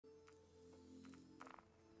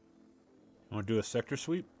Want to do a sector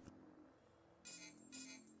sweep?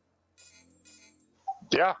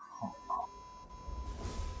 Yeah.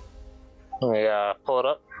 Let me pull it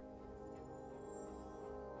up.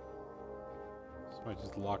 Somebody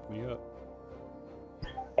just locked me up.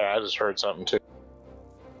 Yeah, I just heard something too.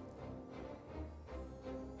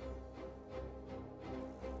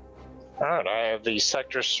 Alright, I have the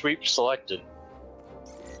sector sweep selected.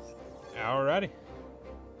 Alrighty.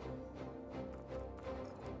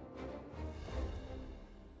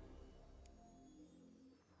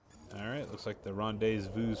 Alright, looks like the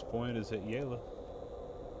rendezvous point is at Yela.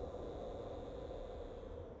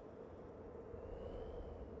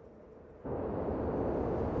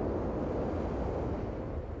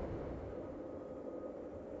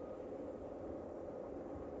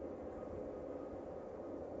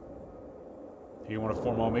 You want to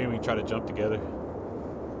form on me and we can try to jump together?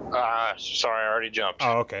 Sorry, I already jumped.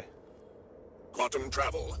 Oh, okay. Quantum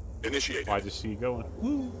travel initiated. I just see you going.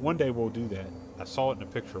 Woo. One day we'll do that. I saw it in a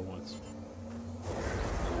picture once.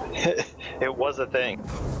 It was a thing.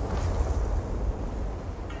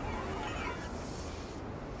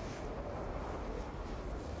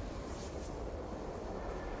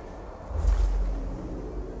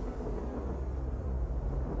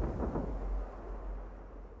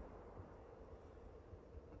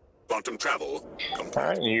 Quantum travel complete.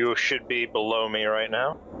 Alright, you should be below me right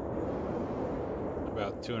now.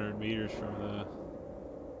 About 200 meters from the...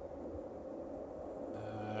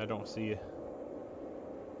 I don't see you.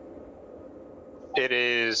 It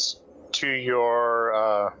is to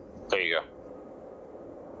your, there you go.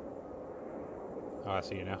 Oh, I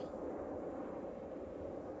see you now.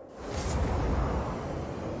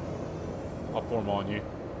 I'll form on you.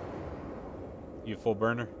 You full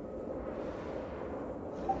burner?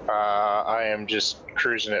 I am just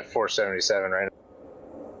cruising at 477 right now.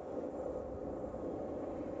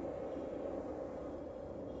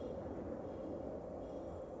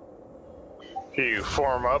 If you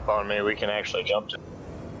form up on me, we can actually jump to.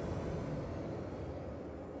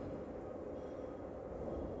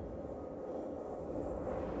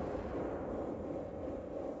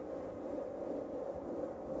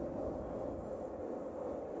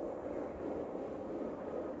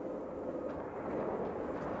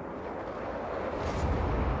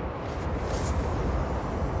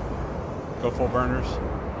 Go full burners.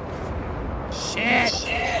 Shit!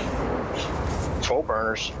 Full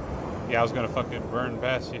burners. Yeah, I was gonna fucking burn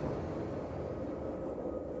past you.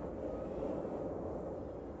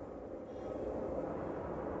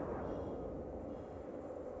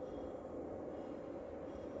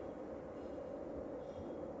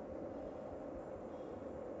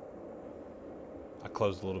 I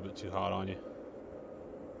closed a little bit too hot on you.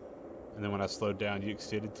 And then when I slowed down, you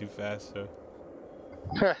extended too fast, so...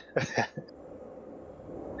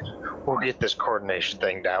 We'll get this coordination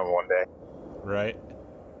thing down one day. Right.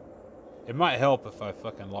 It might help if I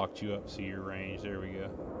fucking locked you up so your range. There we go.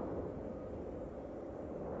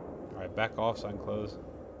 Alright, back off so I can close.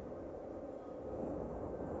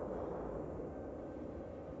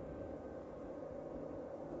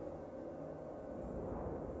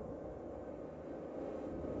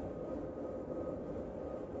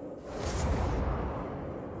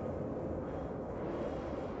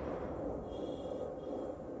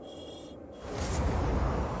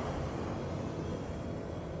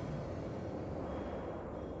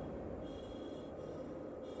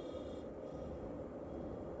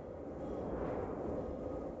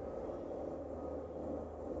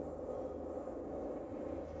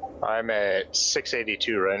 I'm at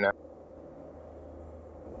 682 right now.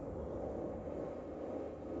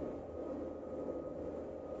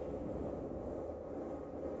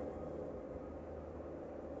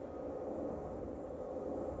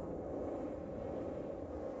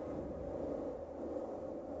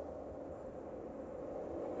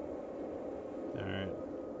 Alright.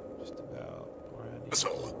 Just about where I need.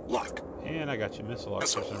 Missile lock. And I got you missile lock for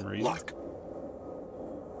some Missile reason. lock.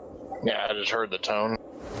 Yeah, I just heard the tone.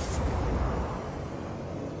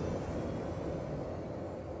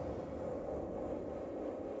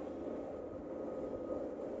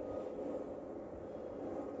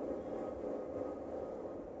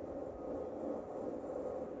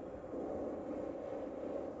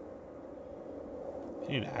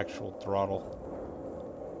 You need an actual throttle.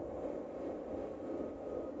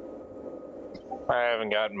 I haven't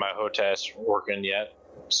gotten my HOTAS working yet.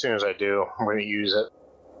 As soon as I do, I'm going to use it.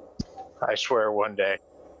 I swear one day.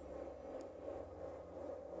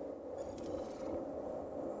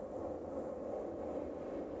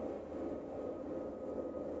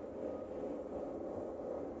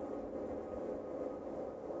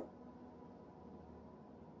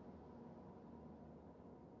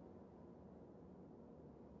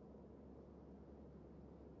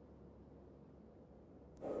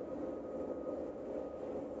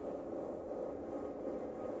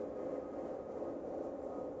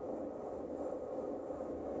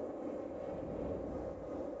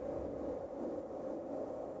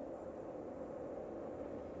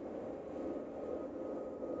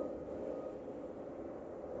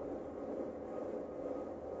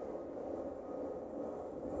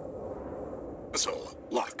 Missile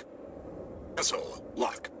lock. Missile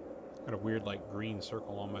lock. Got a weird like green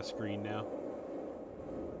circle on my screen now.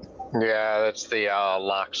 Yeah, that's the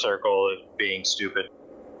lock circle being stupid.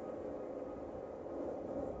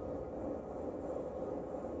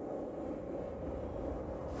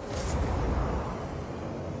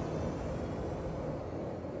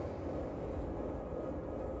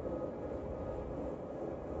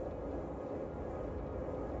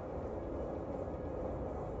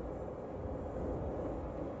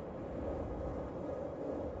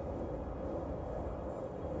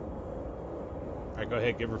 Alright, go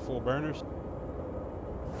ahead, give her full burners.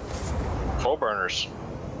 Full burners.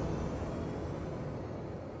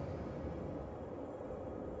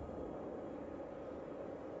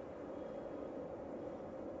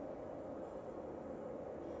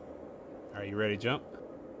 Are you ready to jump?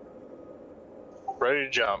 Ready to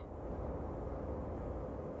jump.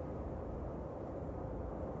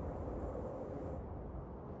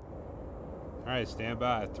 Alright, stand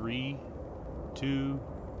by. 3, 2,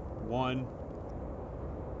 1.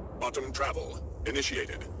 Quantum travel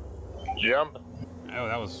initiated. Jump. Oh,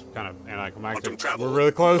 that was kind of Quantum anticlimactic. travel. We're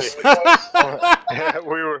really close. Yeah,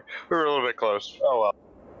 we were a little bit close. Oh well.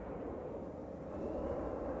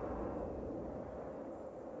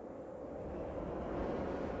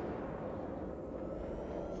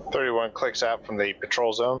 "31 clicks out from the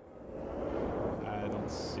patrol zone." I don't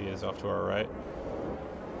see us off to our right.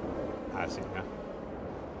 I see now.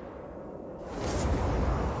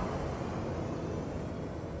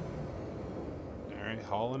 Alright,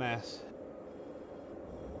 hauling ass.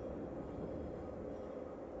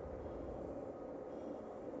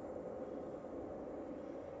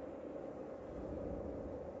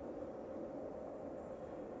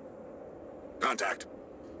 Contact.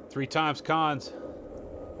 3 times cons.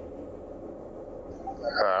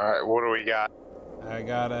 Alright, what do we got? I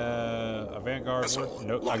got a Vanguard. Missile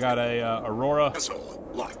Nope. I lock. got a Aurora,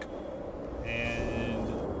 Missile lock. and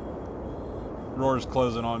Aurora's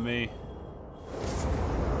closing on me.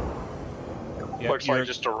 Yep, Looks like you're-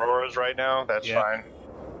 just Auroras right now. That's Yep. fine.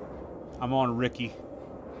 I'm on Ricky.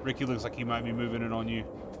 Ricky looks like he might be moving in on you.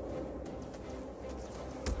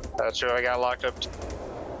 That's who I got locked up to.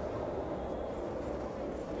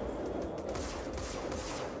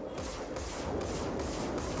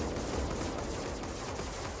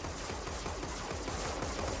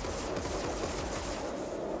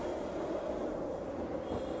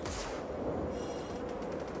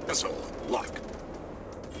 Missile lock.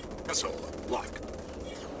 Missile lock.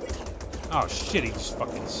 Oh shit, he just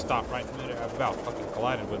fucking stopped right in midair. I about fucking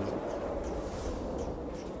collided with him.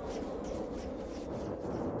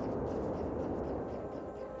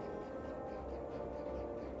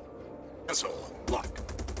 Missile lock.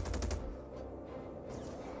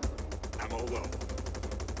 Ammo low.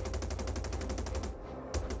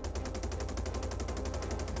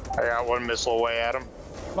 I got one missile away at him.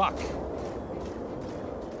 Fuck.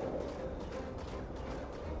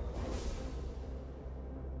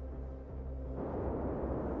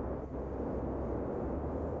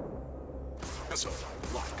 Missile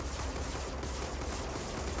lock.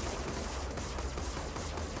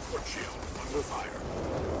 Port shield under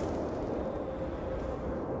fire.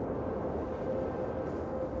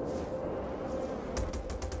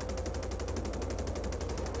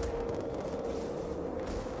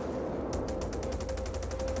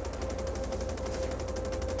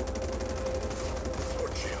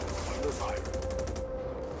 Port shield under fire.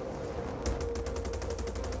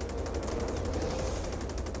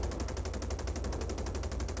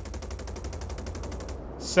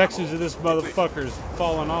 Sections of this motherfucker's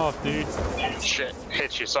falling off, dude. Shit,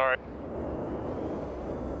 hit you, sorry.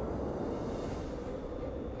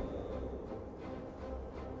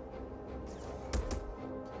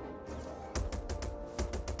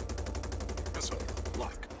 Missile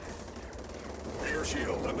lock. Rear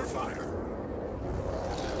shield under fire.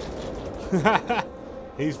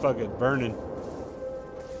 He's fucking burning.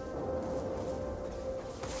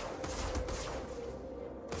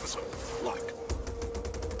 Missile lock.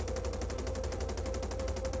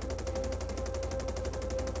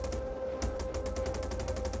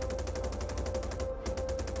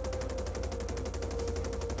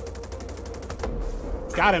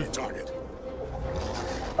 Got him. Target.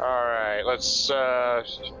 Alright, let's, got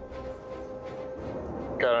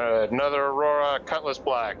another Aurora Cutlass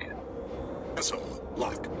Black. Missile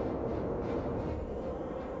lock.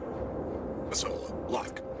 Missile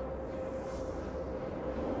lock.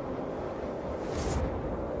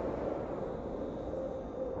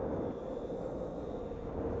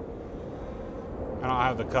 I don't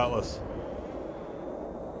have the cutlass.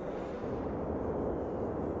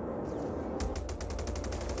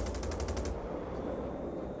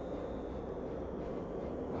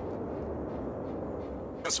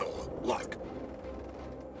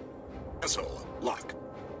 lock.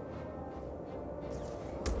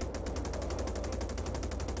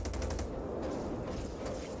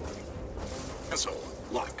 Missile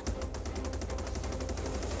lock.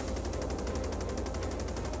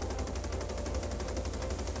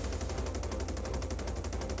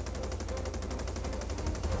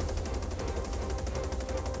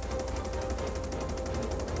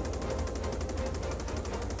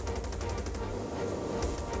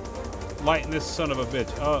 Lighten this son of a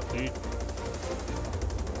bitch up, dude.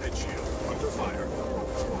 Head shield under fire.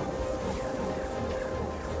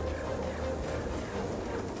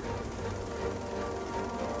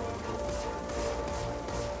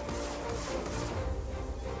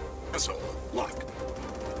 Missile lock.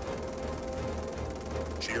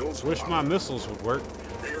 Shields. Wish my missiles would work.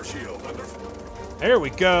 Rear shield under. There we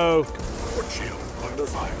go. Foot shield under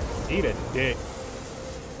fire. Eat a dick.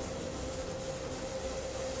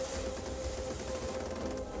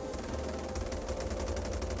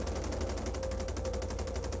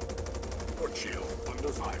 Foot shield under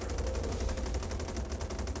fire.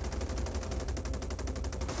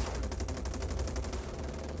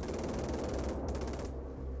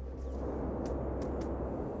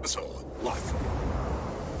 Missile lock.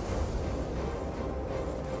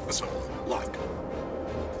 Missile lock.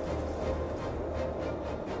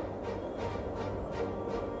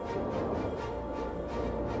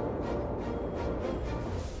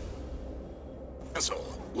 Missile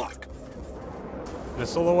lock.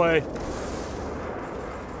 Missile away.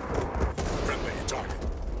 Friendly target.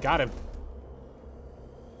 Got him.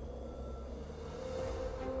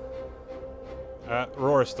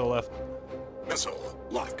 Roar is still left. Missile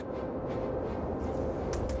lock.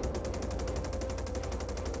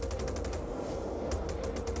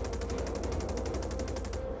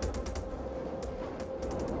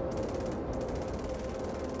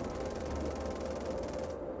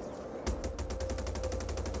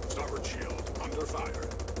 Starboard shield under fire.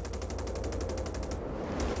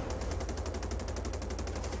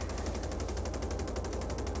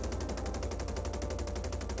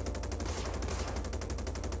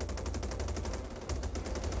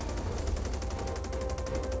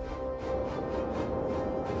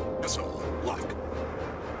 Missile lock.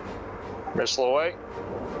 Missile away.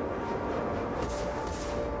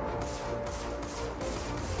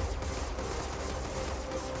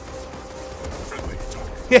 Friendly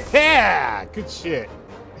target. Yeah! Good shit.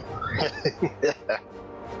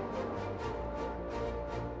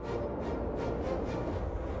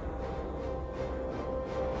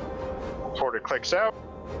 Before it clicks out.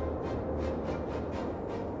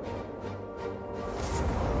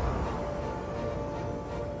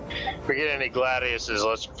 If we get any gladiuses,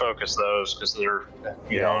 let's focus those because they're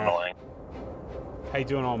Yeah. annoying. How you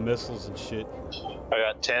doing on missiles and shit? I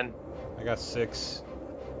got 10. I got 6.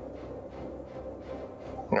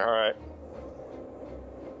 All right.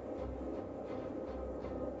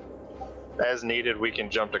 As needed, we can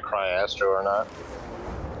jump to Cryastro or not.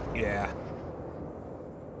 Yeah.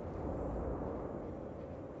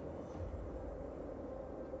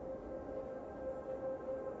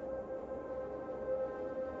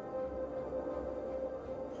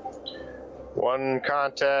 One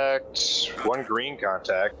contact, one green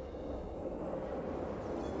contact.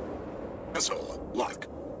 Missile lock.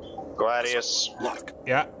 Gladius. Lock.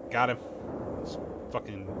 Yeah, got him. Let's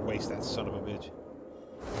fucking waste that son of a bitch.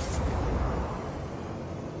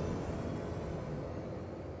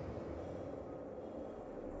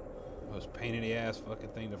 Most pain in the ass fucking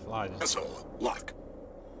thing to fly. Just Missile lock.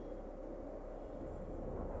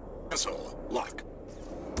 Missile lock.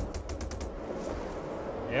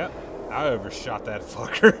 yeah, I overshot that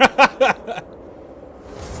fucker.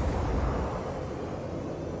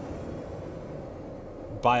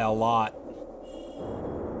 By a lot.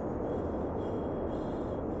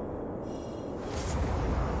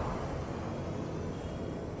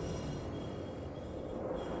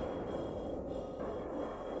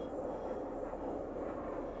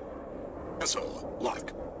 Missile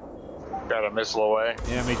lock. Got a missile away.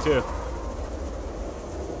 Yeah, me too.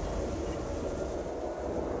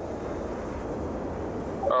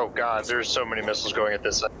 Oh god, there's so many missiles going at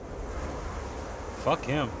this side. Fuck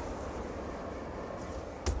him.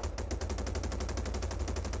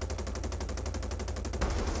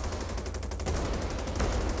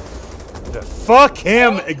 Fuck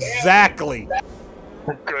him exactly.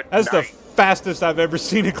 Good That's the night. fastest I've ever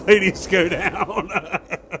seen a Gladius go down.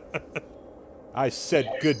 I said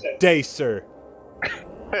good day, sir.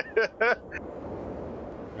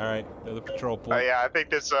 Alright, another patrol point. Yeah, I think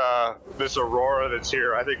this Aurora that's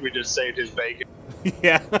here, I think we just saved his bacon.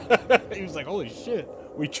 Yeah. He was like, holy shit.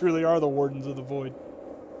 We truly are the Wardens of the Void.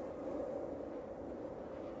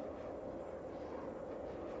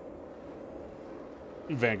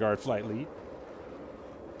 Vanguard flight lead.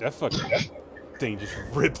 That fucking thing just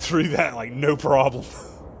ripped through that like no problem.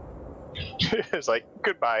 It's like,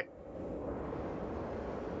 goodbye.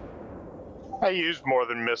 I used more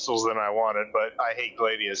than missiles than I wanted, but I hate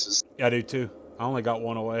Gladiuses. Yeah, I do too. I only got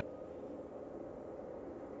one away.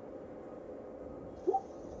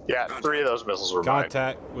 Yeah, 3 of those missiles were mine.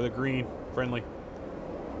 Contact with a green. Friendly.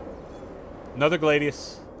 Another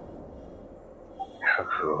Gladius.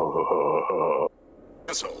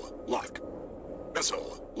 Missile lock.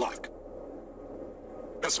 Missile lock.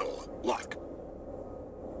 Missile lock.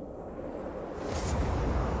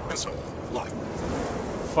 Missile lock.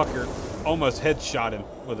 Fucker almost headshot him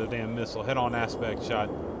with a damn missile. Head-on aspect shot.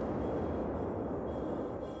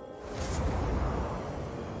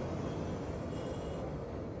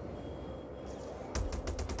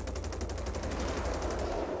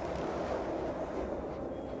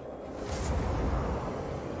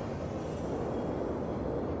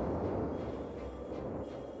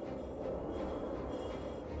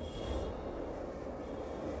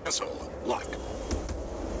 Missile lock.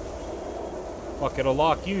 Fuck, it'll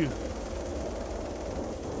lock you.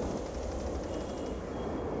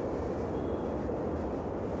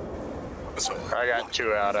 Missile I got lock.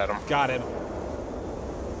 2 out at him. Got him.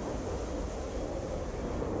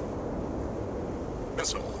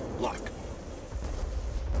 Missile lock.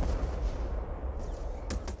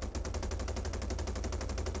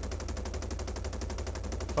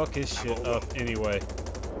 Fuck his shit up anyway.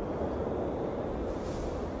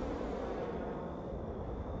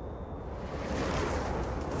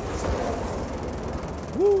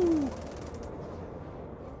 Woo!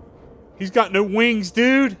 He's got no wings,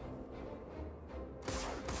 dude.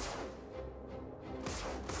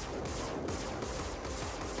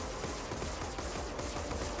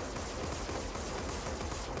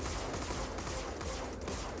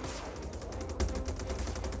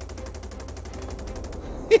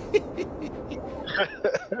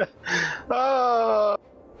 Oh,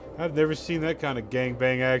 I've never seen that kind of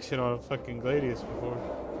gangbang action on a fucking Gladius before.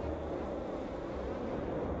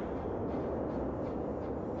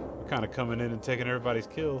 We're kind of coming in and taking everybody's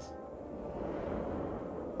kills.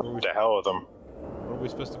 to hell with them. Where are we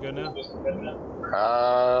supposed to go now?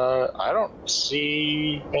 I don't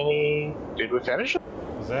see any. Did we finish it?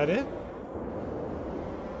 Is that it?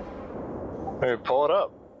 Maybe pull it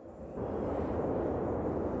up.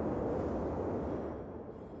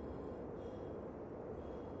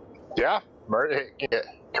 Yeah, yeah,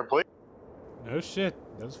 complete. No shit.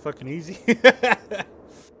 That was fucking easy.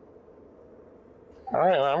 All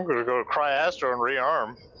right, I'm gonna go to Cryastro and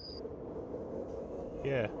rearm.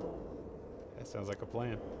 Yeah. That sounds like a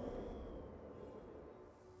plan.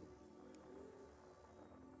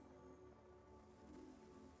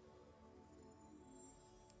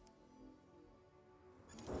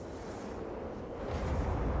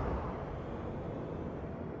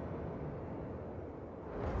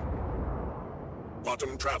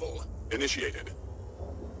 Quantum travel initiated.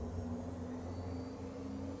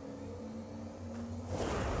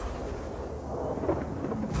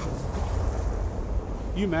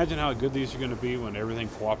 You imagine how good these are going to be when everything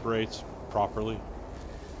cooperates properly?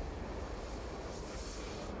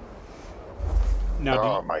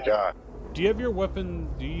 Now, Oh my god. do you have your weapon,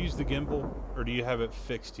 do you use the gimbal, or do you have it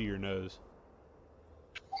fixed to your nose?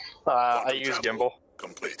 I use gimbal.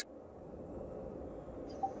 Complete.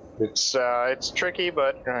 It's tricky,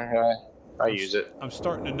 but I use it. I'm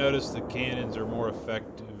starting to notice the cannons are more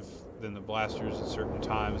effective than the blasters at certain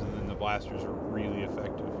times, and then the blasters are really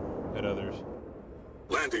effective at others.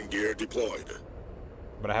 Landing gear deployed.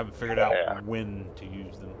 But I haven't figured out when to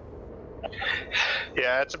use them.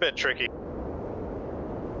 Yeah, it's a bit tricky.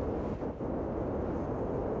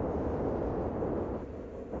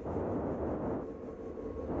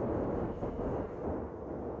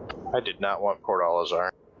 I did not want Port Alazar.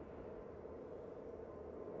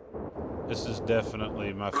 This is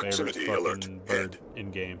definitely my favorite Proximity fucking alert. bird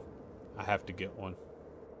in game. I have to get one.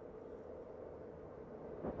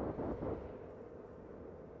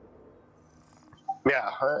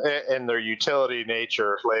 Yeah, and their utility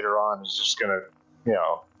nature later on is just gonna,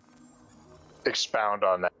 expound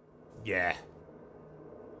on that. Yeah.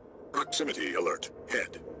 Proximity alert.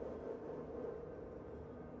 Head.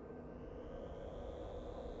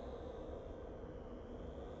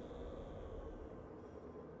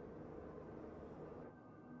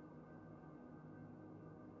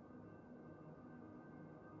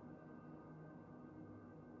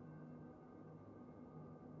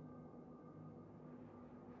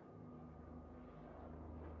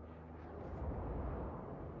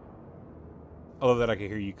 I love that I can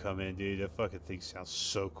hear you come in, dude. That fucking thing sounds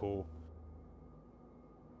so cool.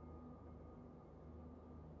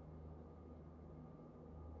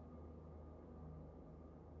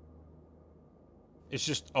 It's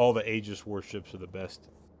just all the Aegis warships are the best,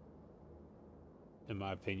 in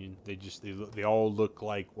my opinion. They all look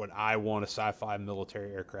like what I want a sci-fi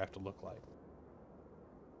military aircraft to look like.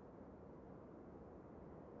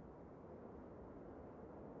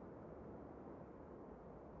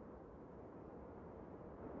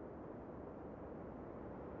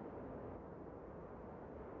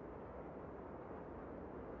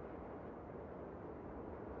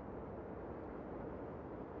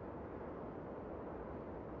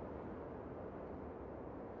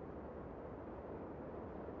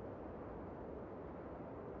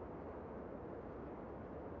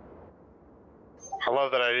 I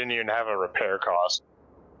love that I didn't even have a repair cost.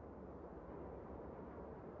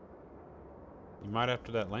 You might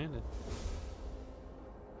after that landed.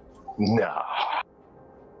 No.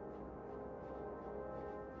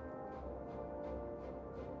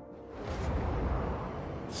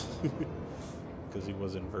 Because he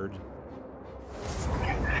wasn't virgin.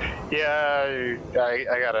 Yeah,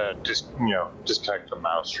 I gotta just, disconnect the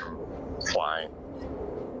mouse from flying.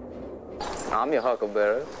 I'm your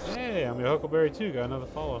Huckleberry. Hey, I'm your Huckleberry too. Got another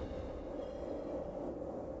follow.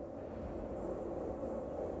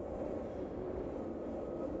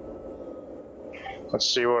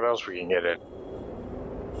 Let's see what else we can get in.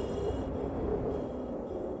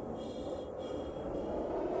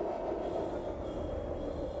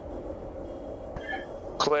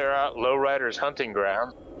 Clear out Lowrider's hunting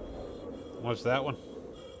ground. What's that one?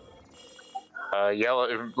 Yellow.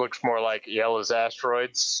 It looks more like Yellow's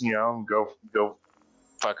asteroids. Go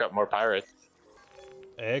fuck up more pirates.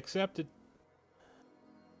 Accepted.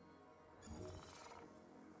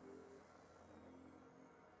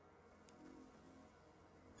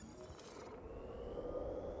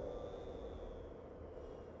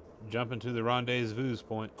 Jumping to the rendezvous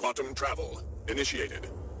point. Quantum travel initiated.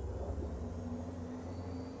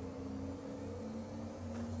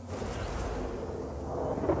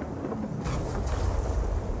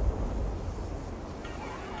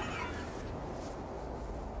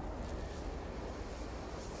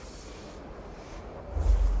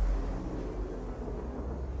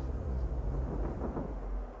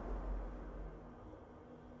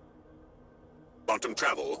 Quantum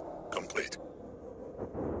travel complete.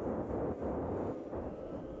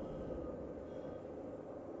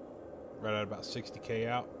 Right at about 60K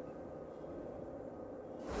out.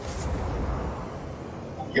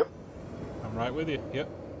 Yep. I'm right with you. Yep.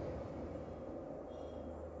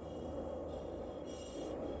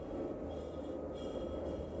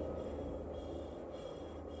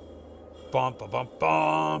 Bum ba bum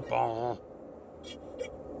bum bum.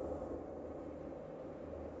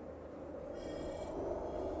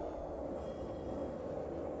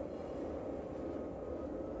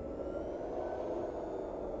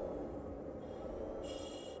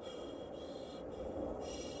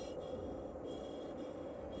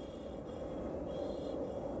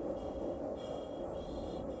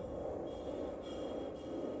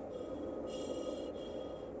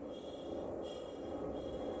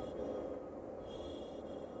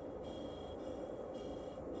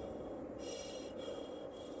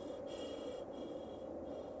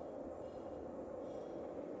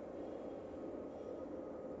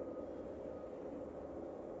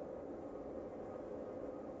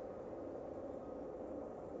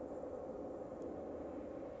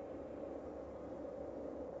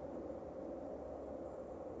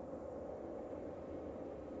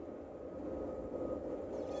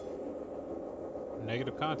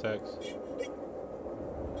 Negative contacts.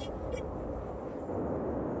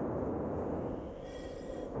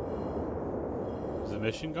 Is the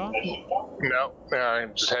mission gone? No,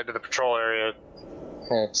 just head to the patrol area.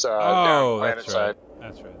 It's down Oh, planet that's side. right.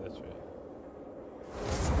 That's right. That's right.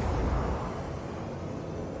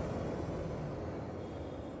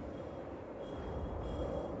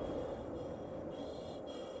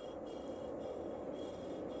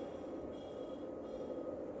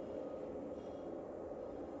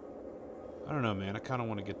 I don't know, man. I kind of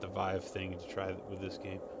want to get the Vive thing to try with this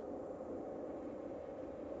game.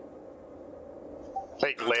 I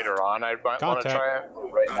think later on I might want to Contact. try it.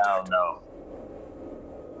 Right now, no.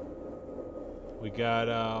 We got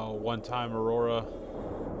one-time Aurora.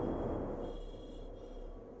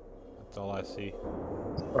 That's all I see.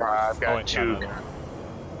 I've got wait, two. no.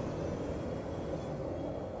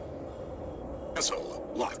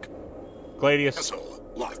 Vessel lock. Gladius. Vessel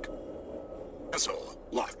lock. Vessel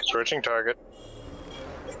lock. Switching target.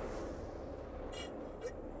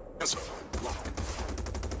 Vessel lock.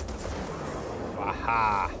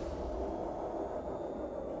 Aha.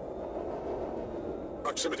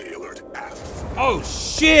 Proximity alert aft. Oh,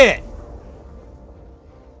 shit!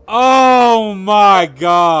 Oh! Oh my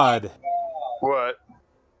god! What?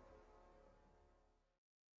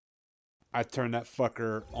 I turned that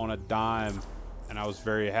fucker on a dime, and I was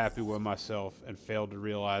very happy with myself and failed to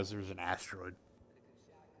realize there was an asteroid.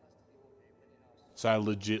 So I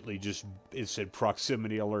legitly just, it said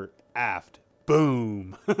proximity alert, aft.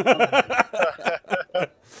 Boom!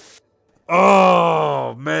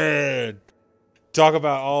 Oh, man! Talk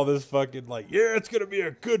about all this fucking, like, yeah, it's gonna be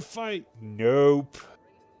a good fight. Nope.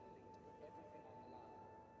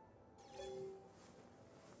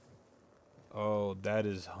 Oh, that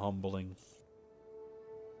is humbling.